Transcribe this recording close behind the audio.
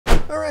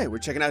All right, we're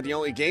checking out the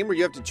only game where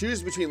you have to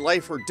choose between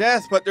life or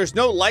death, but there's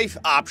no life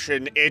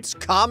option. It's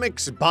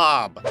Comics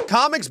Bob.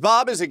 Comics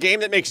Bob is a game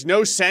that makes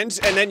no sense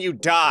and then you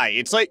die.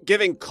 It's like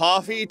giving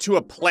coffee to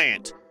a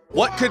plant.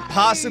 What could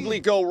possibly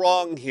go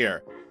wrong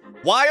here?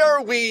 Why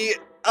are we,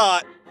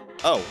 oh,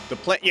 the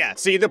plant, yeah,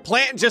 see, the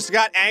plant just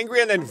got angry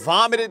and then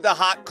vomited the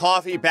hot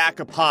coffee back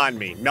upon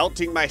me,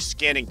 melting my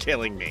skin and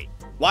killing me.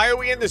 Why are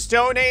we in the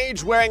Stone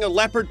Age wearing a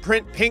leopard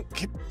print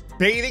pink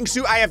bathing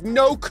suit? I have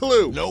no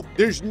clue. Nope.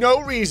 There's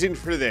no reason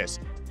for this.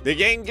 The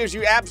game gives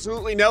you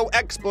absolutely no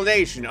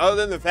explanation other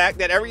than the fact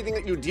that everything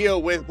that you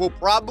deal with will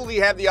probably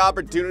have the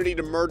opportunity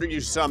to murder you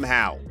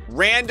somehow.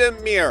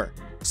 Random mirror.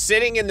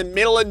 Sitting in the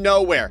middle of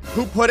nowhere.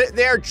 Who put it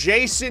there?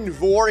 Jason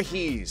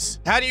Voorhees.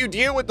 How do you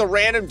deal with the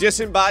random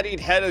disembodied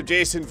head of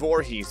Jason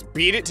Voorhees?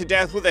 Beat it to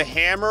death with a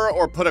hammer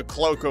or put a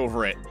cloak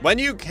over it? When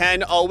you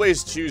can,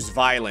 always choose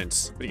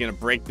violence. Are you gonna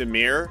break the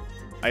mirror?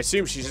 I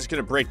assume she's just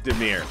gonna break the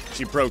mirror.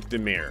 She broke the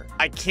mirror.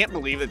 I can't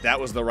believe that that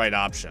was the right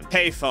option.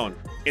 Payphone.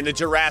 In the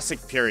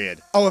Jurassic period.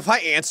 Oh, if I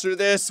answer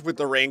this with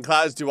the rain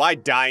clouds, do I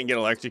die and get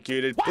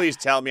electrocuted? Please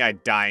tell me I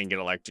die and get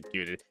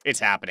electrocuted. It's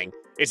happening.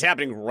 It's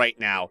happening right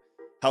now.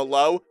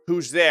 Hello?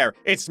 Who's there?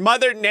 It's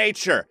Mother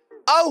Nature.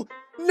 Oh,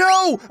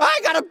 no! I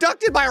got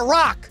abducted by a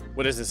rock!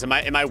 What is this? Am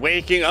I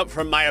waking up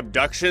from my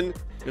abduction?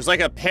 There's like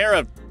a pair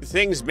of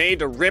things made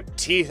to rip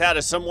teeth out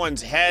of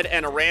someone's head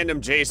and a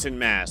random Jason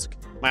mask.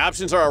 My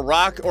options are a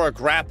rock or a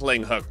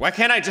grappling hook. Why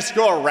can't I just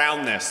go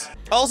around this?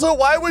 Also,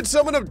 why would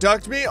someone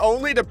abduct me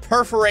only to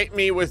perforate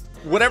me with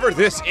whatever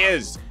this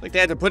is? Like they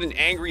had to put an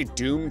angry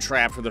doom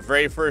trap for the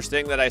very first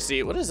thing that I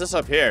see. What is this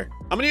up here?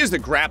 I'm gonna use the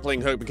grappling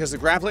hook because the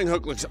grappling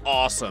hook looks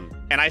awesome.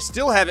 And I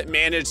still haven't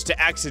managed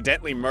to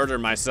accidentally murder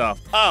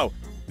myself. Oh,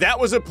 that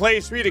was a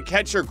place for you to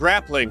catch your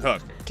grappling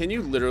hook. Can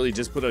you literally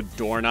just put a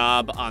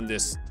doorknob on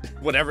this,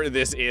 whatever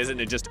this is, and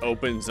it just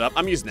opens up?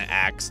 I'm using the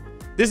axe.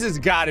 This has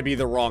got to be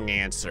the wrong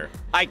answer.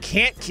 I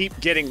can't keep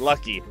getting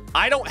lucky.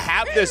 I don't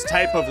have this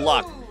type of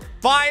luck.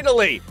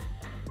 Finally,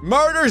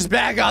 murder's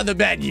back on the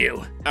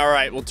menu. All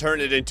right, we'll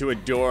turn it into a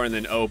door and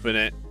then open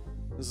it.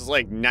 This is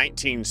like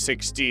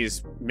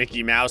 1960s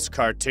Mickey Mouse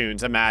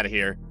cartoons. I'm out of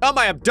here. Oh,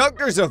 my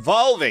abductor's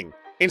evolving.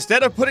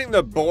 Instead of putting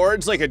the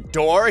boards like a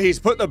door, he's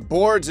put the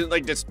boards in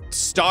like this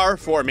star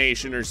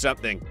formation or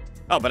something.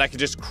 Oh, but I could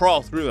just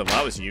crawl through them.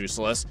 That was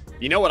useless.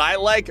 You know what I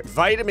like?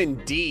 Vitamin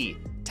D.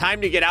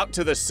 Time to get out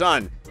to the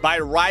sun by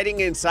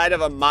riding inside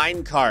of a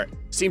minecart.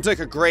 Seems like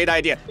a great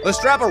idea. Let's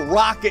strap a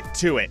rocket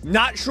to it.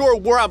 Not sure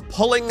where I'm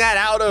pulling that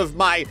out of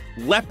my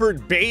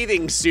leopard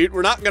bathing suit.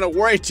 We're not gonna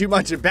worry too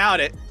much about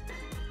it.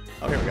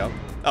 Oh, here we go.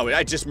 Oh,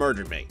 it just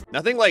murdered me.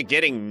 Nothing like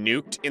getting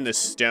nuked in the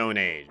Stone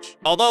Age.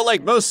 Although,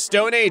 like most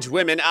Stone Age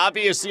women,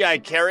 obviously I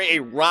carry a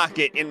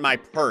rocket in my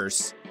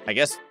purse. I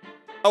guess.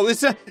 Oh,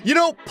 this, you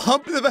don't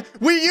pump the,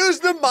 we use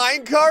the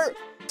minecart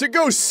to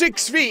go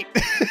 6 feet.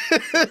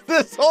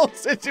 This whole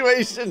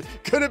situation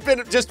could have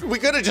been just, we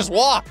could have just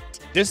walked.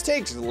 This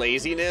takes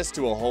laziness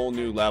to a whole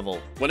new level.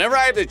 Whenever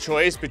I have the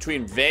choice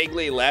between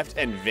vaguely left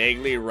and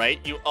vaguely right,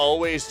 you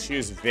always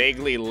choose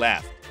vaguely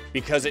left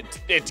because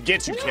it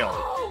gets you killed.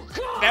 Oh,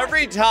 God.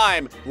 Every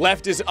time,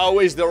 left is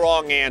always the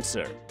wrong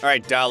answer. All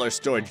right, dollar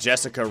store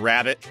Jessica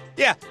Rabbit.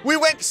 Yeah, we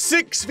went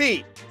 6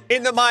 feet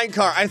in the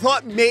minecart. I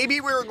thought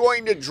maybe we were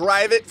going to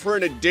drive it for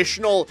an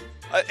additional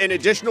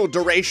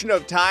duration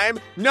of time.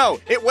 No,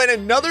 it went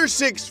another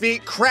 6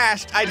 feet,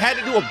 crashed. I'd had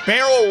to do a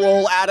barrel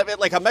roll out of it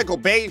like a Michael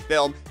Bay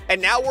film,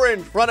 and now we're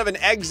in front of an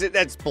exit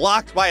that's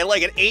blocked by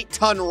like an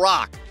 8-ton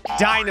rock.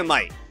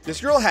 Dynamite.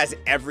 This girl has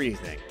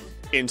everything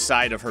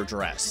inside of her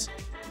dress.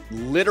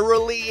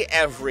 Literally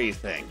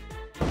everything.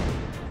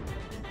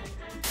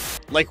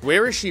 Like,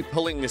 where is she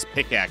pulling this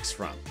pickaxe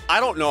from? I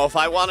don't know if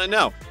I want to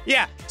know.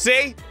 Yeah,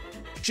 see?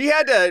 She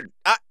had to,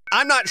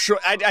 I'm not sure,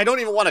 I don't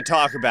even want to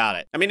talk about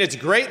it. I mean, it's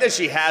great that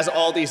she has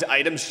all these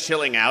items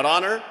chilling out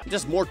on her. I'm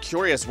just more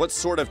curious what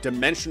sort of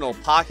dimensional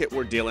pocket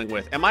we're dealing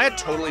with. Am I a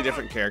totally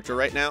different character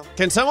right now?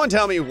 Can someone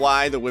tell me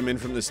why the women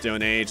from the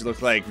Stone Age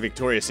look like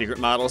Victoria's Secret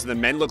models and the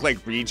men look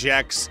like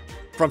rejects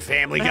from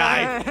Family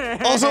Guy?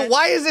 Also,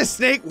 why is this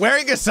snake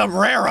wearing a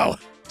sombrero?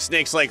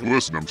 Snake's like,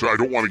 listen, I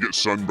don't want to get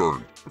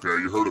sunburned. Okay,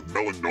 you heard of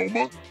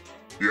melanoma?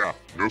 Yeah,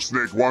 no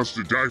snake wants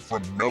to die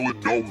from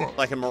melanoma.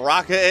 I can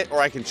maraca it, or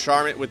I can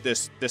charm it with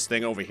this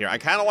thing over here. I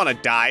kind of want to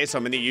die, so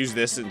I'm going to use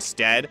this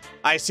instead.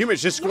 I assume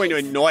it's just going to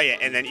annoy it,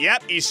 and then,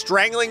 yep, he's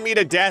strangling me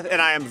to death, and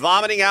I am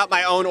vomiting out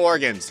my own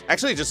organs.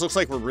 Actually, it just looks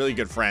like we're really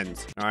good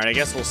friends. All right, I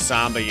guess we'll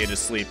samba you to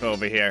sleep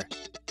over here.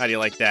 How do you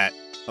like that?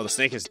 Oh, the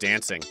snake is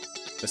dancing.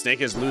 The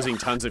snake is losing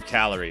tons of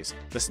calories.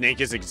 The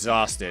snake is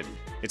exhausted.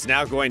 It's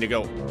now going to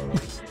go...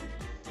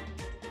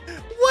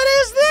 What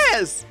is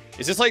this?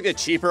 Is this like the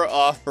cheaper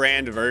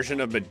off-brand version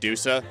of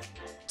Medusa?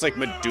 It's like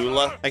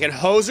Medulla. I can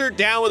hose her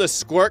down with a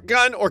squirt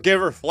gun or give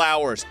her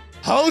flowers.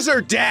 Hose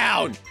her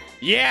down!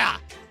 Yeah!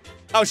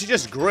 Oh, she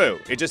just grew.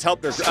 It just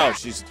helped her. Oh,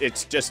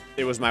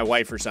 it was my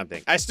wife or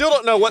something. I still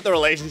don't know what the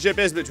relationship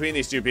is between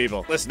these two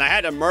people. Listen, I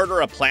had to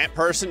murder a plant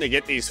person to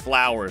get these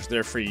flowers.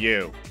 They're for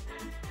you.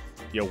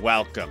 You're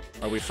welcome.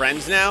 Are we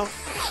friends now?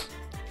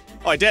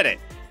 Oh, I did it.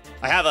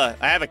 I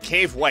have a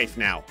cave wife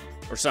now,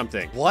 or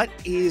something. What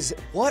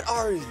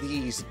are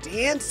these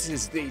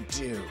dances they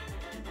do?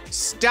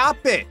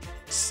 Stop it!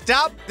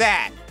 Stop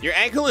that! Your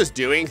ankle is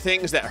doing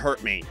things that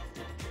hurt me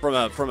from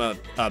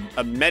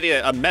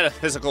a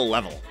metaphysical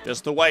level.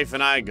 Just the wife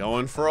and I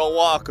going for a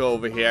walk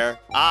over here.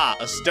 Ah,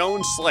 a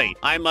stone slate.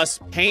 I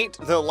must paint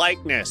the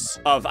likeness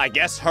of, I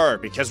guess, her,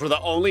 because we're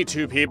the only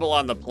 2 people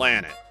on the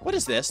planet. What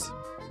is this?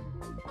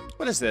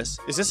 What is this?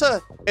 Is this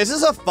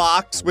a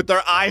fox with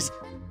their eyes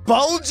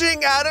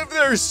bulging out of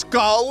their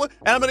skull?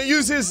 And I'm gonna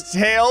use his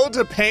tail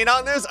to paint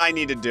on this? I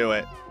need to do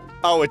it.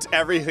 Oh, it's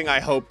everything I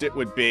hoped it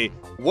would be.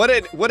 What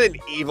an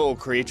evil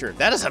creature.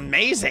 That is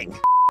amazing.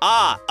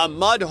 Ah, a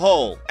mud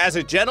hole. As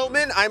a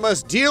gentleman, I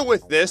must deal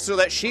with this so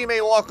that she may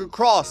walk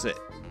across it.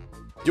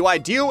 Do I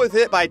deal with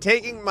it by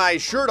taking my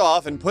shirt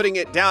off and putting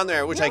it down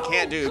there, which I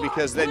can't do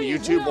because then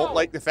YouTube won't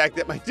like the fact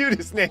that my dude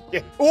is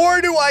naked?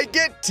 Or do I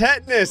get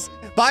tetanus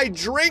by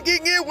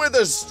drinking it with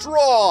a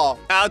straw?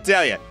 I'll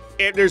tell you,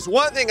 if there's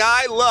one thing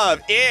I love,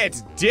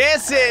 it's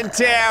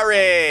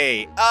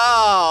dysentery.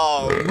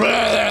 Oh.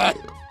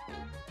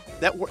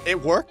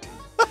 It worked?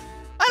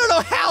 I don't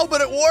know how,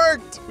 but it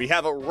worked. We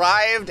have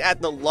arrived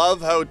at the Love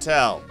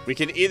Hotel. We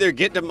can either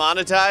get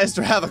demonetized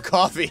or have a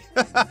coffee.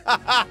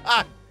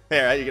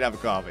 Here, you can have a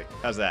coffee.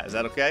 How's that? Is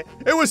that okay?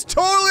 It was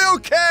totally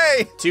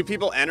okay. 2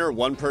 people enter,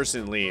 1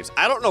 person leaves.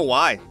 I don't know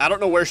why. I don't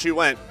know where she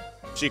went.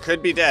 She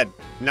could be dead.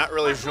 Not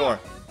really sure.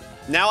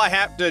 Now I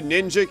have to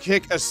ninja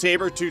kick a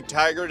saber-toothed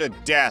tiger to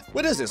death.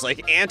 What is this,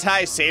 like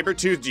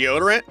anti-saber-tooth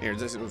deodorant? Here,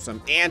 this is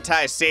some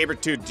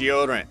anti-saber-tooth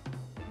deodorant.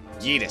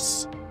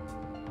 Yeetus.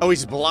 Oh,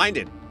 he's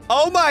blinded.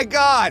 Oh my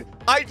God,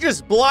 I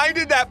just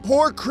blinded that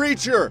poor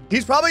creature.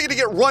 He's probably gonna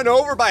get run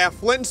over by a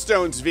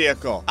Flintstones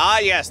vehicle. Ah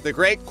yes, the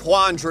great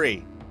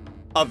quandary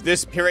of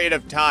this period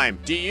of time.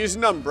 Do you use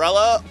an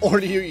umbrella or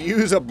do you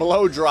use a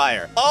blow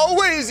dryer?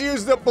 Always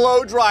use the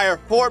blow dryer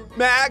for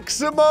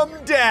maximum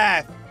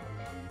death.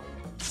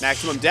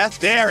 Maximum death,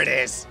 there it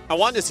is. I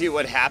wanted to see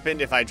what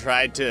happened if I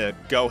tried to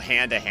go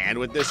hand to hand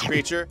with this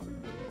creature.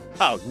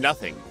 Oh,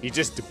 nothing. He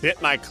just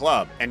bit my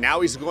club, and now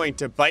he's going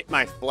to bite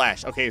my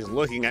flesh. Okay, he's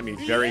looking at me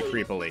very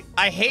creepily.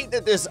 I hate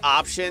that this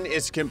option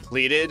is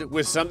completed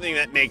with something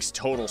that makes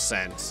total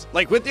sense.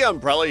 Like with the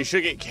umbrella, you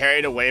should get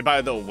carried away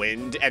by the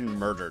wind and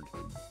murdered.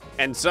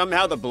 And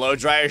somehow the blow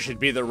dryer should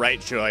be the right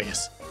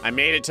choice. I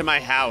made it to my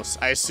house.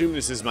 I assume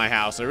this is my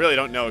house. I really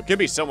don't know. It could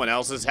be someone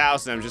else's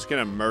house, and I'm just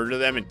gonna murder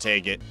them and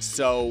take it.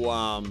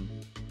 So,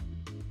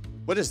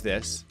 what is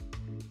this?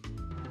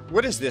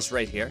 What is this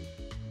right here?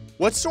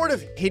 What sort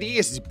of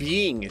hideous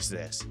being is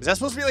this? Is that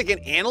supposed to be like an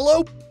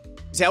antelope?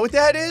 Is that what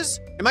that is?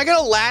 Am I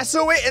gonna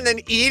lasso it and then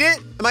eat it?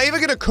 Am I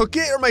even gonna cook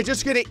it or am I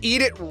just gonna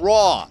eat it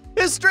raw?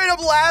 Just straight up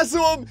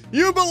lasso him.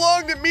 You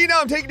belong to me now.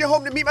 I'm taking you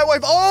home to meet my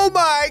wife. Oh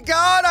my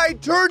God, I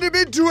turned him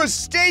into a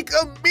steak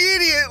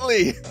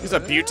immediately. Is a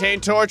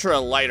butane torch or a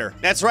lighter?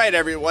 That's right,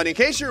 everyone. In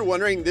case you're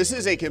wondering, this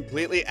is a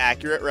completely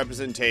accurate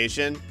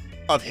representation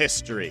of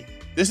history.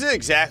 This is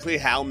exactly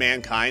how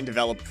mankind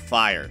developed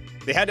fire.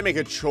 They had to make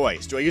a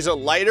choice. Do I use a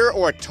lighter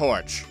or a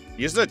torch?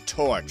 Use a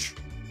torch.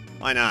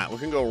 Why not?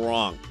 What can go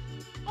wrong?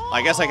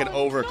 I guess I can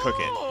overcook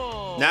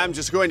it. Now I'm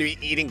just going to be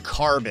eating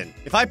carbon.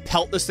 If I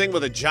pelt this thing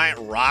with a giant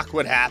rock,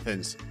 what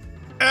happens?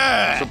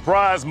 Ugh.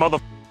 Surprise, mother.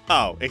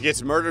 Oh, it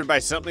gets murdered by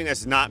something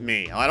that's not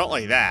me. Oh, I don't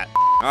like that.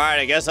 All right,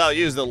 I guess I'll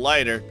use the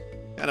lighter.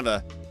 Kind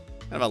of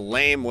a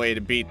lame way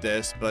to beat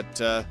this,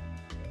 but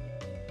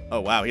oh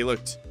wow, he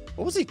looked.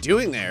 What was he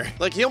doing there?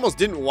 Like, he almost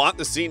didn't want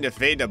the scene to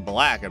fade to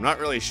black. I'm not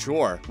really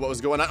sure what was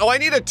going on. Oh, I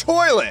need a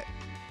toilet.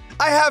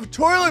 I have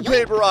toilet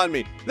paper on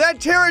me. That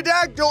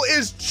pterodactyl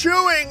is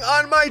chewing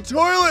on my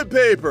toilet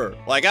paper.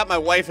 Well, I got my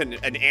wife an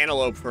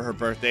antelope for her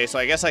birthday, so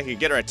I guess I could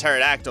get her a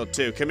pterodactyl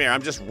too. Come here,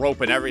 I'm just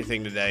roping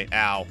everything today.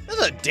 Ow. This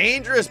is a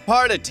dangerous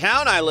part of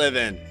town I live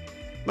in.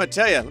 I'm gonna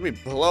tell you, let me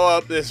blow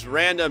up this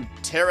random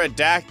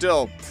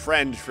pterodactyl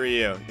friend for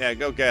you. Yeah,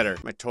 go get her.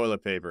 My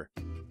toilet paper.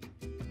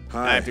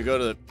 Hi. I have to go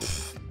to the...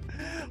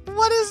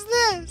 What is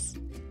this?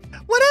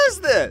 What is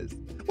this?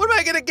 What am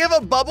I gonna give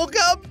him, bubble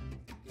gum?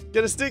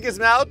 Gonna stick his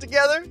mouth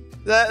together?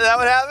 That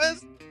what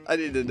happens? I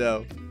need to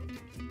know.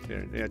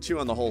 Here, yeah, chew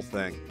on the whole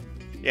thing.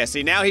 Yeah,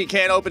 see, now he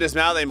can't open his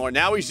mouth anymore.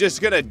 Now he's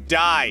just gonna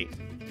die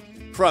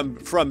from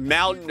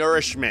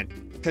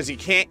malnourishment because he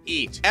can't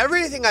eat.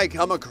 Everything I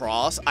come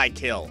across, I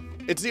kill.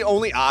 It's the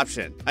only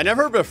option. I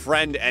never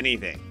befriend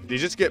anything. They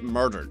just get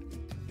murdered.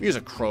 Use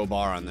a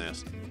crowbar on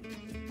this.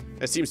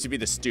 That seems to be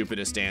the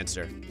stupidest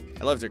answer.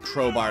 I love to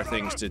crowbar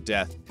things to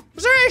death.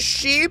 Was there a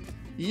sheep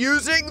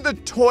using the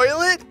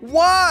toilet?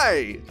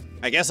 Why?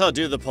 I guess I'll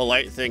do the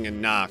polite thing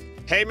and knock.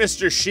 Hey,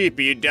 Mr. Sheep,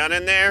 are you done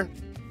in there?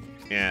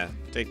 Yeah,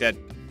 take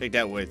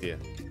that with you.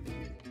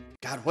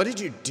 God, what did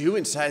you do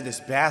inside this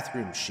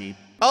bathroom, sheep?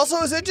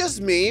 Also, is it just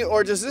me,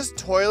 or does this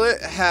toilet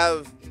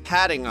have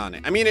padding on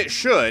it? I mean, it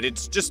should.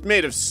 It's just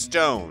made of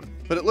stone.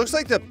 But it looks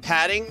like the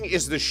padding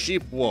is the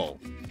sheep wool.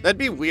 That'd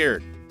be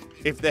weird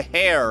if the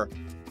hair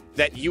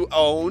that you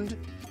owned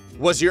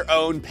was your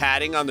own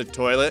padding on the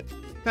toilet.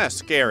 Kind of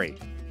scary.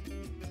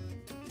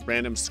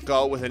 Random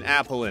skull with an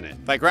apple in it.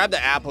 If I grab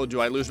the apple,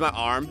 do I lose my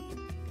arm?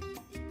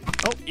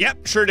 Oh,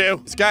 yep, sure do.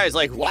 This guy is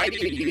like, why do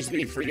you use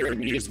me for your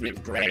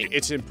amusement, Gray?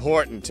 It's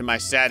important to my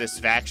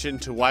satisfaction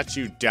to watch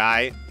you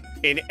die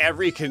in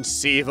every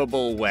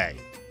conceivable way.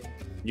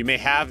 You may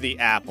have the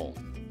apple.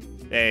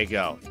 There you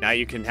go. Now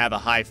you can have a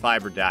high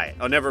fiber diet.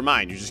 Oh, never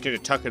mind. You're just gonna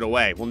tuck it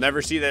away. We'll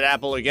never see that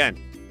apple again.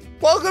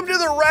 Welcome to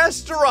the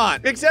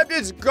restaurant, except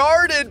it's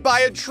guarded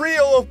by a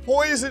trio of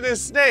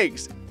poisonous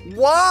snakes.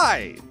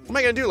 Why? What am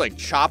I gonna do, like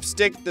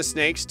chopstick the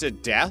snakes to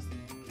death?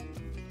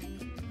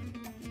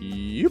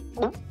 Yep.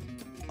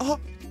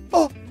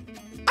 Oh,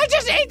 I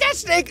just ate that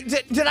snake.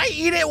 Did I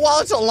eat it while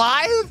it's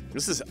alive?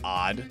 This is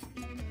odd.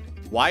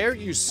 Why are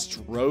you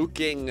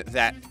stroking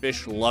that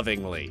fish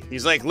lovingly?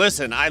 He's like,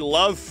 listen, I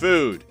love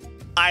food.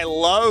 I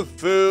love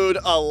food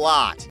a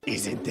lot.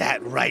 Isn't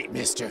that right,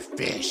 Mr.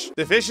 Fish?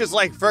 The fish is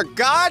like, for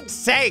God's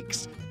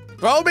sakes,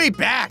 throw me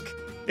back.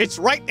 It's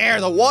right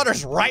there. The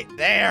water's right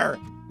there.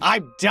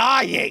 I'm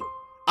dying.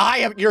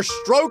 You're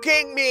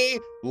stroking me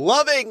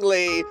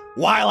lovingly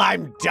while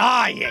I'm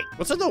dying.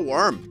 What's in the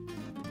worm?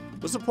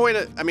 What's the point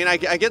of, I mean, I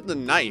get the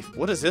knife.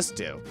 What does this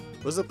do?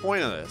 What's the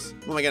point of this?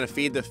 What, am I gonna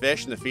feed the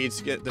fish and the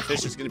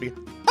fish is gonna be,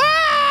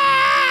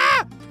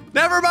 ah!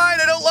 Never mind,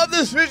 I don't love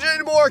this fish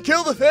anymore.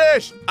 Kill the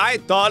fish. I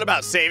thought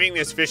about saving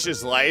this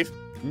fish's life.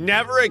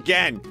 Never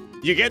again.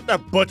 You get the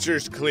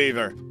butcher's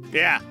cleaver.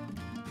 Yeah.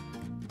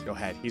 Go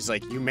ahead. He's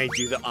like, you may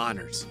do the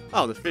honors.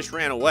 Oh, the fish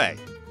ran away.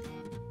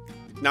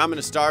 Now I'm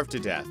gonna starve to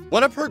death.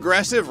 What a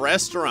progressive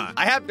restaurant.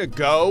 I have to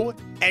go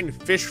and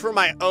fish for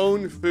my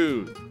own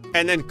food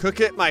and then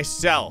cook it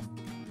myself.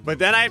 But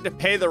then I have to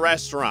pay the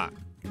restaurant.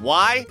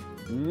 Why?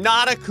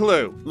 Not a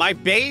clue. My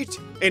bait,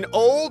 an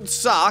old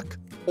sock,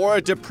 or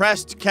a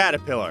depressed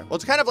caterpillar. Well,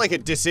 it's kind of like a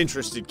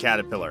disinterested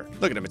caterpillar.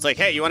 Look at him. It's like,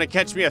 hey, you wanna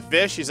catch me a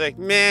fish? He's like,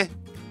 meh.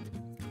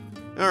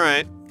 All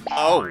right.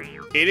 Oh,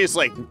 it is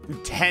like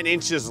 10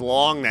 inches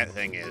long, that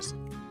thing is.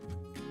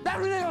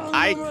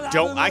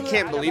 I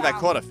can't believe I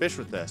caught a fish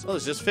with this. Oh,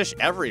 there's just fish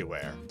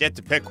everywhere. Get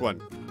to pick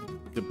one.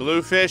 The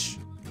blue fish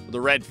or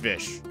the red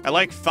fish? I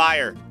like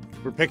fire.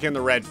 We're picking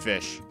the red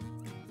fish.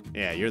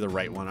 Yeah, you're the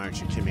right one,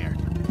 aren't you? Come here.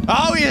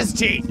 Oh, he has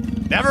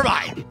teeth. Never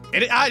mind.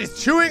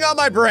 It's chewing on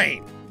my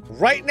brain.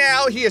 Right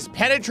now, he is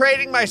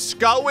penetrating my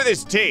skull with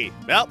his teeth.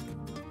 Well,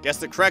 guess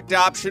the correct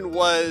option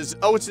was,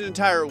 oh, it's an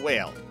entire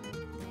whale.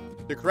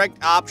 The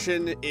correct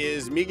option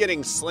is me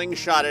getting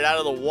slingshotted out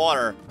of the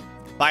water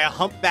by a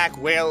humpback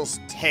whale's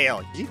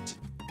tail. Yeet.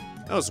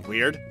 That was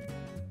weird.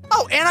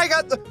 Oh, and I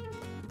got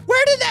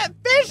where did that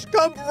fish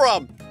come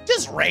from?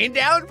 Just rained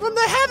down from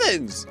the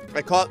heavens.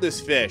 I caught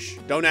this fish.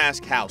 Don't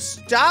ask how.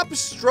 Stop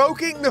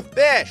stroking the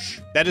fish.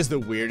 That is the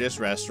weirdest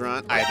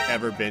restaurant I've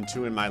ever been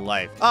to in my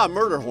life. Ah,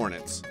 murder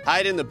hornets.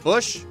 Hide in the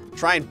bush.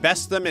 Try and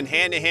best them in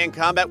hand-to-hand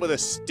combat with a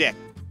stick.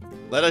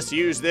 Let us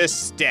use this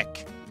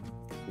stick.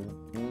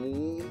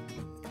 Ooh,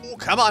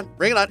 come on,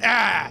 bring it on.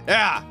 Ah,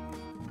 ah.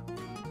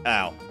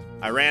 Ow.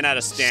 I ran out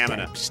of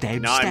stamina.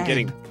 Now I'm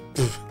getting...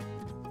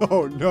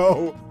 Oh,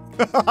 no.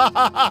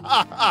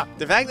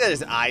 The fact that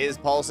his eye is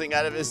pulsing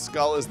out of his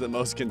skull is the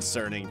most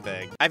concerning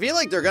thing. I feel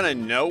like they're gonna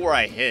know where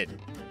I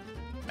hid.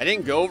 I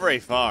didn't go very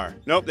far.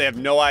 Nope, they have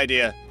no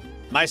idea.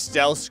 My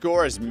stealth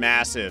score is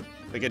massive.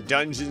 Like a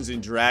Dungeons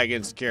and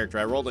Dragons character.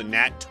 I rolled a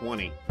nat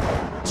 20.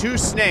 2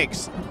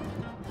 snakes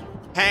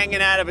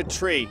hanging out of a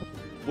tree.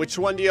 Which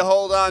one do you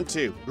hold on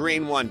to?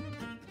 Green one.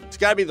 It's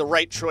gotta be the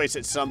right choice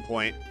at some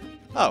point.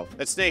 Oh,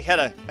 that snake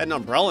had an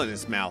umbrella in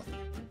his mouth.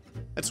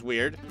 That's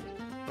weird.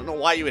 I don't know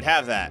why you would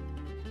have that.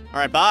 All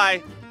right,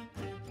 bye.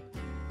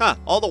 Huh,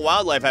 all the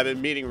wildlife I've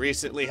been meeting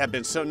recently have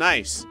been so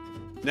nice.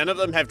 None of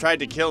them have tried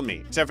to kill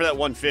me, except for that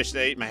one fish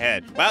that ate my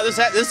head. Wow,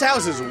 this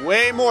house is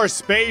way more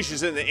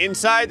spacious in the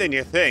inside than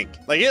you think.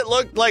 Like, it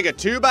looked like a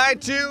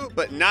 2x2,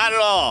 but not at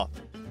all.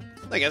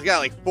 Like, it's got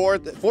like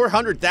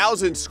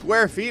 400,000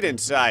 square feet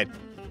inside.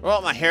 What do I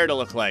want my hair to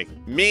look like?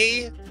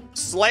 Me?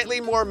 Slightly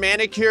more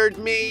manicured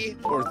me?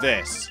 Or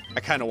this?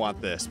 I kind of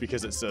want this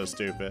because it's so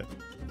stupid.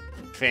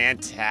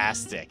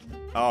 Fantastic.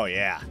 Oh,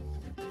 yeah.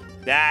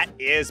 That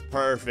is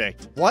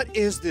perfect. What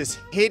is this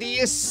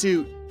hideous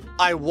suit?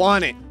 I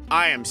want it.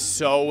 I am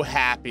so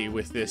happy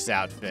with this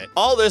outfit.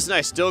 All this and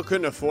I still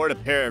couldn't afford a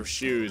pair of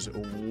shoes.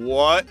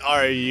 What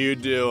are you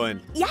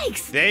doing?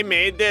 Yikes. They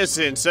made this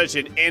in such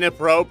an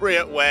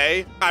inappropriate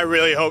way. I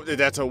really hope that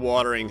that's a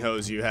watering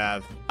hose you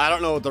have. I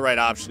don't know what the right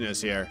option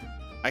is here.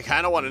 I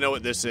kind of want to know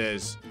what this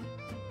is.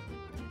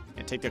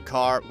 And take the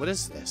car. What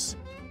is this?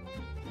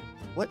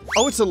 What?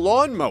 Oh, it's a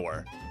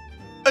lawnmower.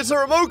 It's a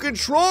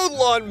remote-controlled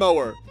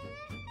lawnmower.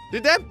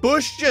 Did that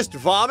bush just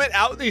vomit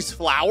out these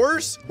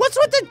flowers? What's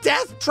with the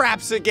death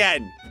traps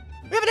again?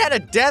 We haven't had a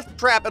death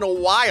trap in a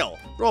while.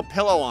 Throw a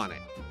pillow on it.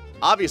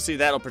 Obviously,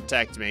 that'll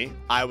protect me.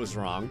 I was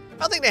wrong. I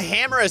don't think the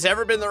hammer has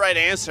ever been the right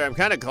answer. I'm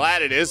kind of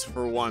glad it is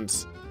for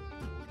once.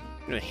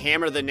 I'm gonna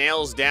hammer the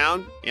nails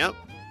down. Yep.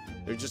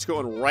 They're just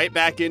going right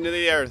back into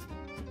the earth.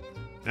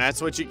 And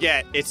that's what you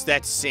get. It's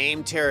that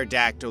same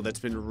pterodactyl that's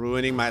been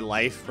ruining my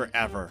life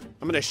forever.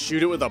 I'm gonna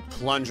shoot it with a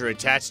plunger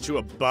attached to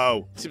a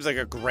bow. Seems like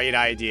a great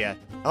idea.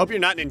 I hope you're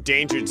not an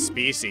endangered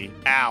species.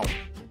 Ow.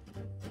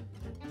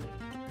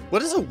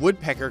 What is a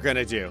woodpecker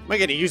gonna do? Am I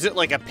gonna use it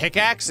like a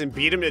pickaxe and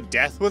beat him to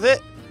death with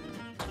it?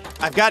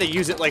 I've got to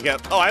use it like a,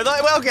 oh, I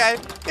thought, well, okay.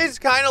 It's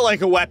kind of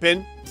like a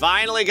weapon.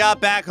 Finally got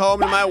back home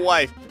to my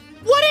wife.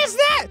 What is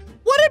that?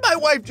 What did my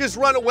wife just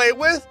run away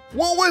with?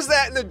 What was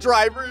that in the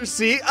driver's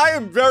seat? I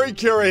am very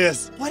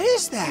curious. What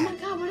is that? Oh my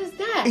God, what is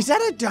that? Is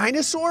that a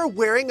dinosaur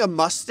wearing a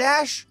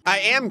mustache? I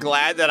am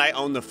glad that I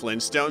own the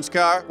Flintstones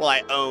car. Well,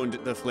 I owned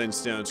the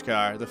Flintstones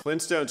car. The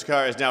Flintstones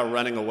car is now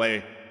running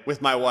away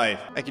with my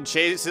wife. I can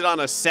chase it on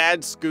a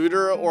sad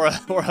scooter or a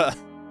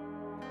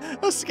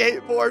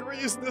skateboard. We're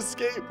using the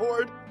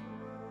skateboard.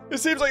 It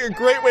seems like a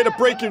great way to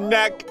break your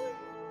neck.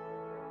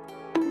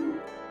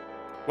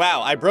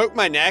 Wow, I broke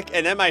my neck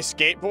and then my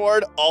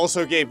skateboard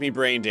also gave me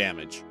brain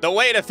damage. The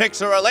way to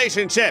fix a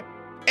relationship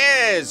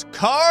is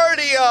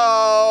cardio.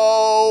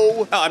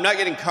 Oh, I'm not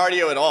getting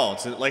cardio at all.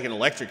 It's like an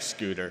electric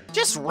scooter.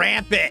 Just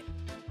ramp it.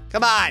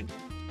 Come on.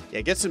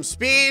 Yeah, get some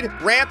speed,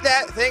 ramp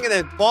that thing, and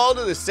then fall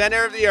to the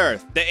center of the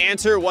earth. The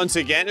answer, once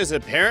again, is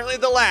apparently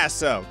the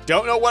lasso.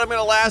 Don't know what I'm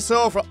gonna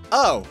lasso for.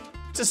 Oh,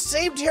 it's the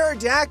same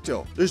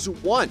pterodactyl. There's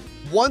one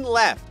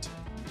left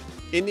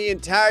in the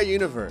entire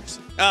universe.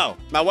 Oh,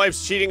 my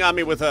wife's cheating on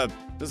me with this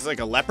is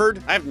like a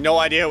leopard? I have no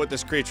idea what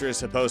this creature is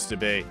supposed to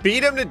be.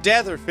 Beat him to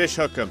death or fish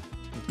hook him.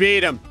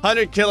 Beat him,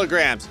 100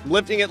 kilograms. I'm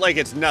lifting it like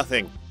it's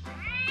nothing.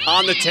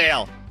 On the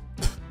tail.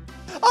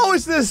 Oh,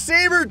 it's the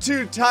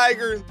saber-tooth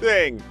tiger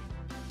thing.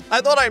 I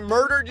thought I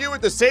murdered you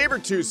with the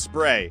saber-tooth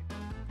spray.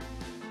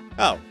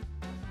 Oh,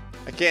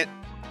 I can't.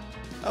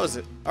 That was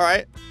it. All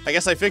right, I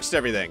guess I fixed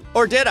everything.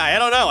 Or did I? I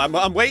don't know.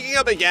 I'm waking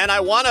up again.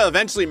 I want to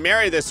eventually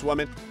marry this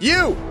woman.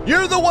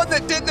 You're the one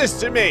that did this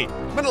to me.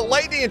 I'm gonna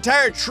light the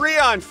entire tree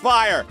on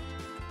fire.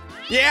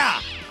 Yeah,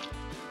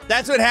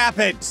 that's what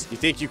happens. You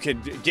think you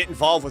could get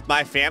involved with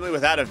my family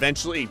without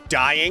eventually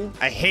dying?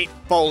 I hate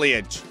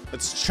foliage.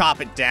 Let's chop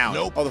it down.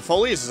 Nope. Oh, the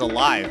foliage is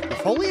alive. The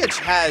foliage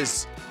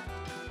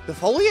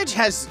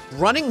has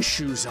running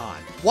shoes on.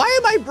 Why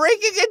am I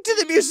breaking into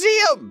the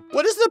museum?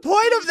 What is the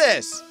point of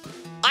this?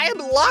 I am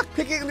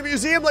lockpicking the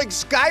museum like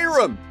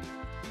Skyrim.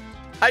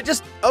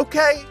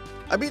 Okay.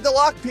 I beat the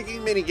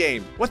lockpicking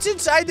minigame. What's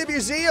inside the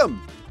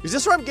museum? Is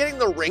this where I'm getting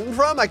the ring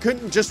from? I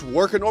couldn't just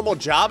work a normal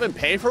job and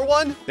pay for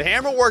one? The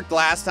hammer worked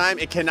last time.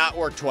 It cannot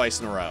work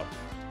twice in a row.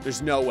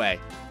 There's no way.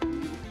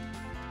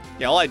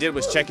 Yeah, all I did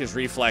was check his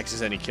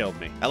reflexes and he killed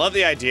me. I love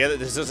the idea that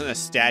this isn't a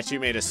statue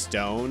made of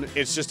stone.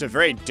 It's just a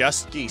very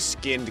dusky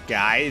skinned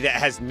guy that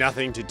has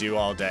nothing to do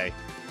all day.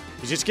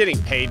 He's just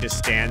getting paid to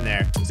stand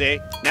there. See,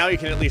 now you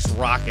can at least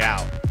rock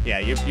out. Yeah,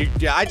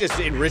 I just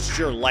enriched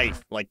your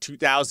life like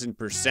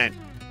 2,000%.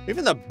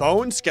 Even the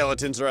bone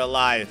skeletons are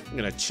alive. I'm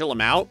gonna chill them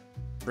out,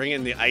 bring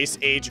in the ice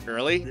age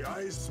early. The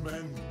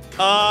Iceman.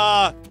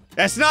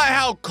 That's not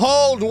how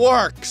cold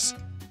works.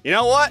 You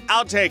know what?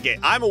 I'll take it.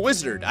 I'm a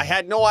wizard. I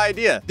had no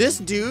idea. This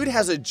dude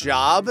has a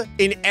job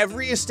in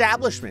every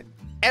establishment.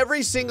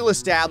 Every single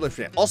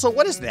establishment. Also,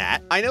 what is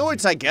that? I know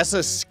it's, I guess,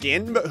 a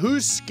skin, but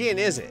whose skin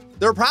is it?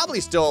 They're probably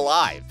still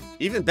alive.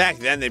 Even back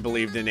then, they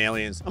believed in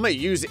aliens. I'm gonna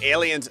use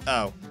aliens.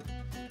 Oh.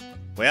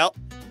 Well,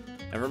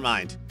 never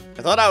mind.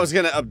 I thought I was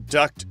gonna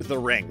abduct the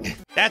ring.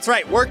 That's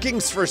right,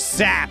 workings for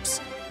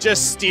saps.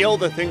 Just steal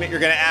the thing that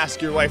you're gonna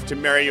ask your wife to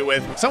marry you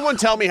with. Someone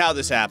tell me how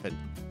this happened.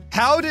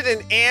 How did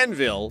an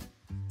anvil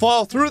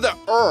fall through the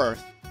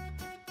earth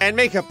and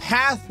make a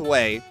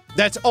pathway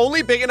that's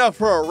only big enough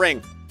for a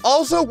ring?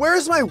 Also,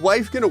 where's my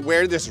wife gonna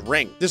wear this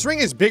ring? This ring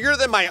is bigger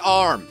than my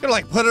arm. Gonna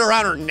like put it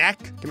around her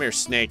neck? Come here,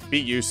 snake. Be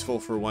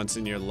useful for once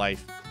in your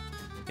life.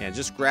 Yeah,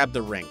 just grab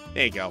the ring.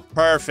 There you go.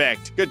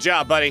 Perfect. Good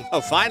job, buddy. Oh,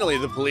 finally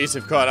the police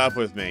have caught up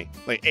with me.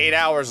 Like 8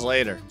 hours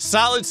later.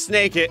 Solid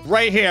snake it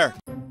right here.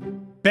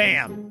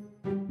 Bam.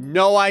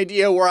 No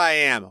idea where I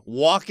am.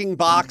 Walking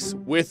box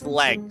with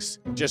legs.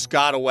 Just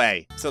got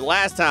away. So the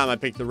last time I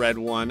picked the red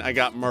one, I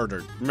got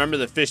murdered. Remember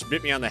the fish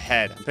bit me on the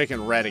head. I'm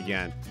picking red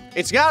again.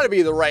 It's gotta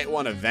be the right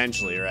one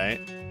eventually, right?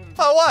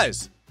 Oh, it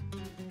was.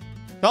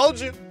 Told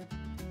you.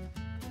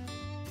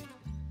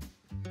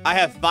 I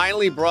have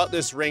finally brought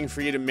this ring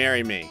for you to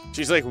marry me.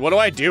 She's like, what do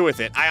I do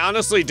with it? I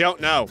honestly don't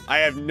know. I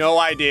have no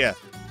idea.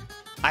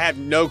 I have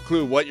no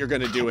clue what you're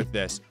gonna do with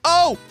this.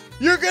 Oh!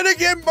 You're gonna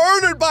get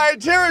murdered by a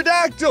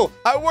pterodactyl!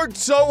 I worked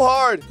so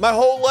hard my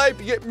whole life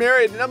to get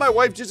married, and now my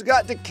wife just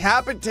got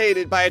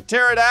decapitated by a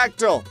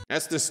pterodactyl.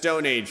 That's the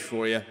Stone Age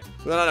for you.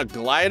 Put on a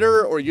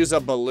glider or use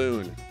a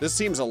balloon. This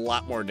seems a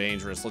lot more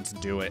dangerous. Let's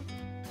do it.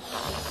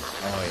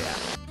 Oh,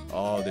 yeah.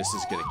 Oh, this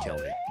is gonna kill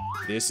me.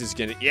 This is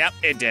gonna, yep,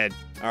 it did.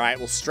 All right,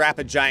 we'll strap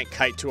a giant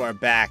kite to our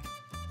back.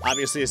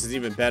 Obviously, this is an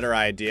even better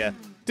idea.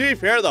 To be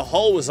fair, the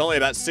hole was only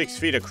about 6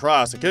 feet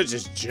across. I could have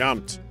just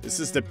jumped. This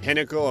is the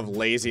pinnacle of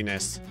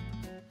laziness.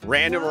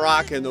 Random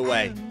rock in the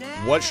way.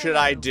 What should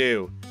I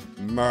do?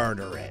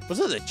 Murder it. What's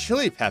with the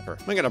chili pepper?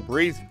 Am I gonna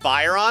breathe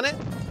fire on it?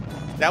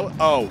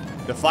 Oh,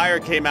 the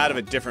fire came out of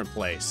a different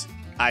place.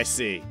 I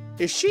see.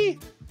 Is she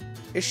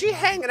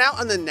hanging out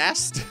on the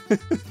nest?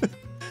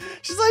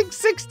 She's like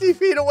 60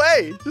 feet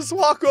away. Just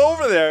walk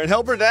over there and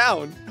help her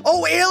down.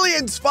 Oh,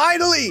 aliens,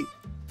 finally!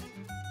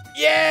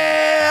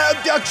 Yeah,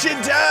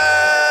 abduction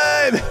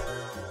time!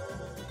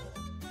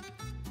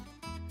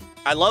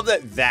 I love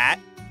that that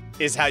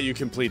is how you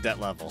complete that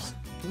level.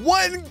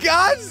 What in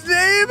God's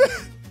name?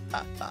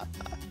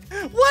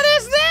 What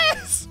is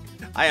this?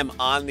 I am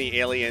on the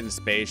alien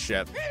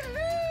spaceship.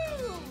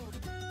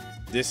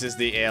 This is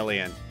the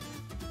alien.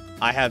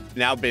 I have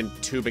now been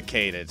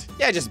tubicated.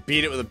 Yeah, just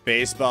beat it with a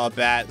baseball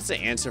bat. That's the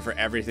answer for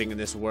everything in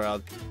this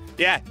world.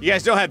 Yeah, you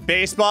guys don't have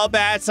baseball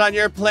bats on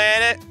your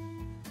planet?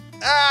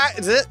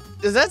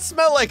 Does that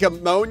smell like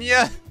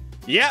ammonia?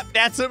 Yep,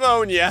 that's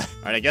ammonia.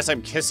 All right, I guess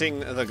I'm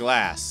kissing the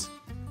glass.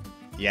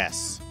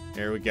 Yes,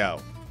 here we go.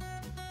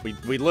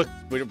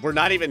 We're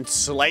not even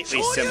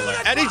slightly similar.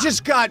 And he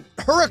just got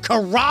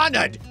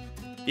hurricaned.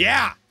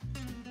 Yeah.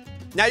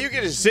 Now you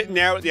get to sit in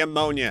there with the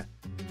ammonia.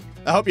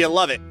 I hope you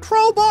love it.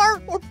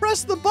 Crowbar or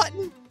press the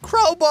button?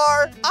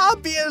 Crowbar,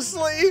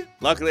 obviously.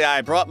 Luckily,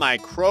 I brought my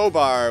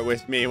crowbar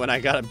with me when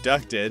I got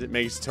abducted. It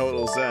makes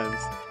total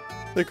sense.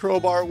 The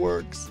crowbar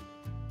works.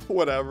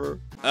 Whatever.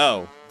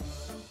 Oh,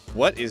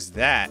 what is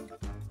that?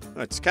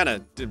 Oh, it's kind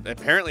of,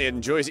 apparently it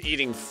enjoys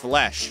eating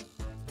flesh.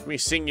 Let me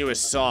sing you a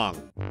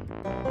song.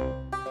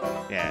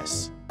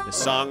 Yes, the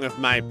song of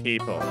my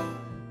people.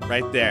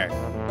 Right there.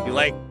 You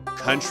like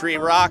country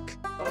rock?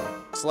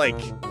 It's like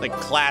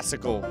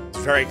classical. It's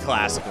very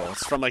classical.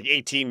 It's from like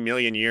 18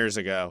 million years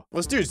ago.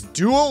 This dude's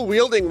dual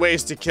wielding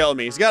ways to kill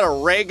me. He's got a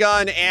ray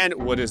gun and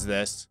what is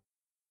this?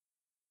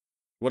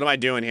 What am I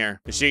doing here?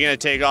 Is she gonna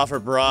take off her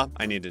bra?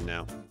 I need to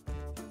know.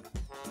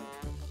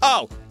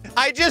 Oh,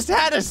 I just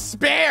had a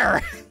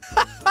spare.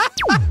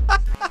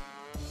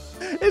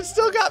 It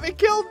still got me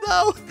killed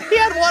though. He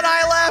had one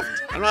eye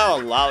left. I don't know how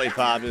a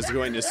lollipop is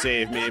going to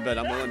save me, but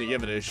I'm willing to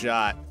give it a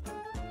shot.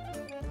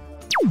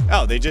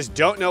 Oh, they just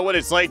don't know what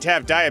it's like to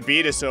have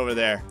diabetes over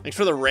there. Thanks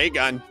for the ray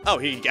gun. Oh,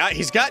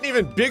 he's got an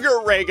even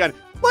bigger ray gun.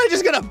 Am I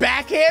just gonna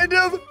backhand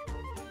him?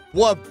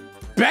 What?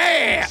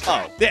 Bam!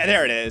 Oh,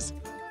 there it is.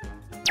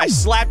 I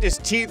slapped his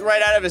teeth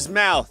right out of his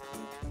mouth.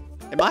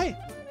 Am I?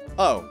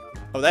 Oh,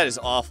 that is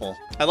awful.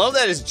 I love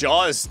that his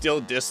jaw is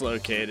still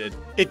dislocated.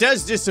 It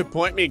does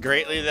disappoint me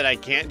greatly that I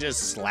can't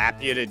just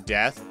slap you to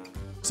death.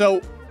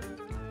 So,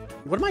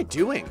 what am I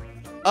doing?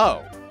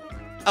 Oh,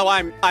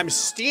 I'm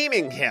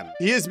steaming him.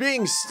 He is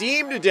being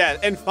steamed to death,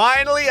 and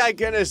finally I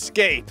can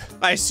escape.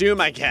 I assume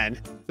I can.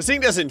 This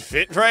thing doesn't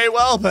fit very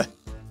well, but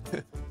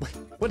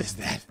what is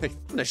that? I'm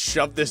gonna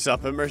shove this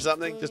up him or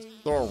something? Just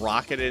throw a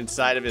rocket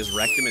inside of his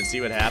rectum and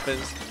see what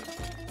happens?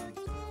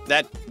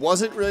 That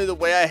wasn't really the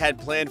way I had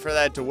planned for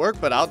that to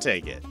work, but I'll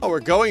take it. Oh, we're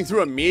going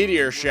through a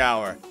meteor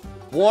shower.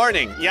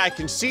 Warning, yeah, I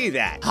can see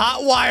that.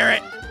 Hot wire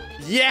it.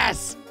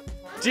 Yes,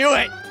 do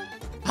it.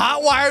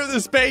 Hot wire the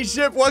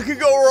spaceship, what could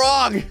go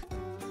wrong?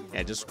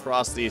 Yeah, just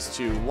cross these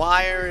two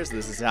wires.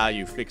 This is how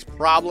you fix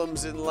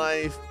problems in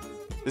life.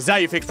 This is how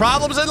you fix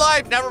problems in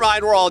life. Never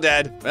mind, we're all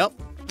dead. Well,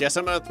 guess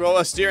I'm gonna throw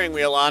a steering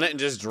wheel on it and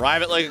just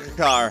drive it like a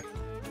car.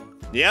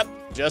 Yep,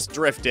 just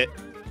drift it.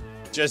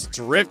 Just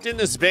drifting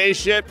the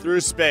spaceship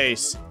through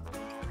space.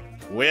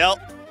 Well,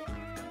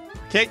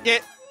 kick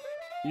it.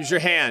 Use your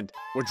hand.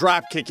 We're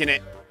drop kicking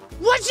it.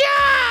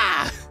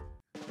 Whatcha?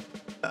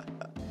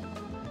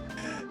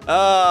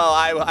 Oh,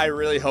 I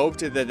really hoped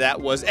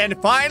that was.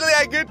 And finally,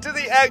 I get to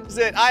the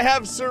exit. I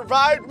have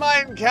survived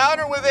my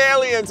encounter with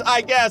aliens,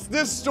 I guess.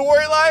 This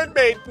storyline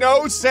made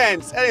no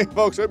sense. Anyway,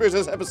 folks, hope you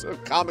enjoyed this episode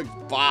of Comic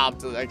Bob.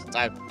 Till the next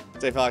time,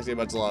 stay foxy,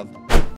 much love.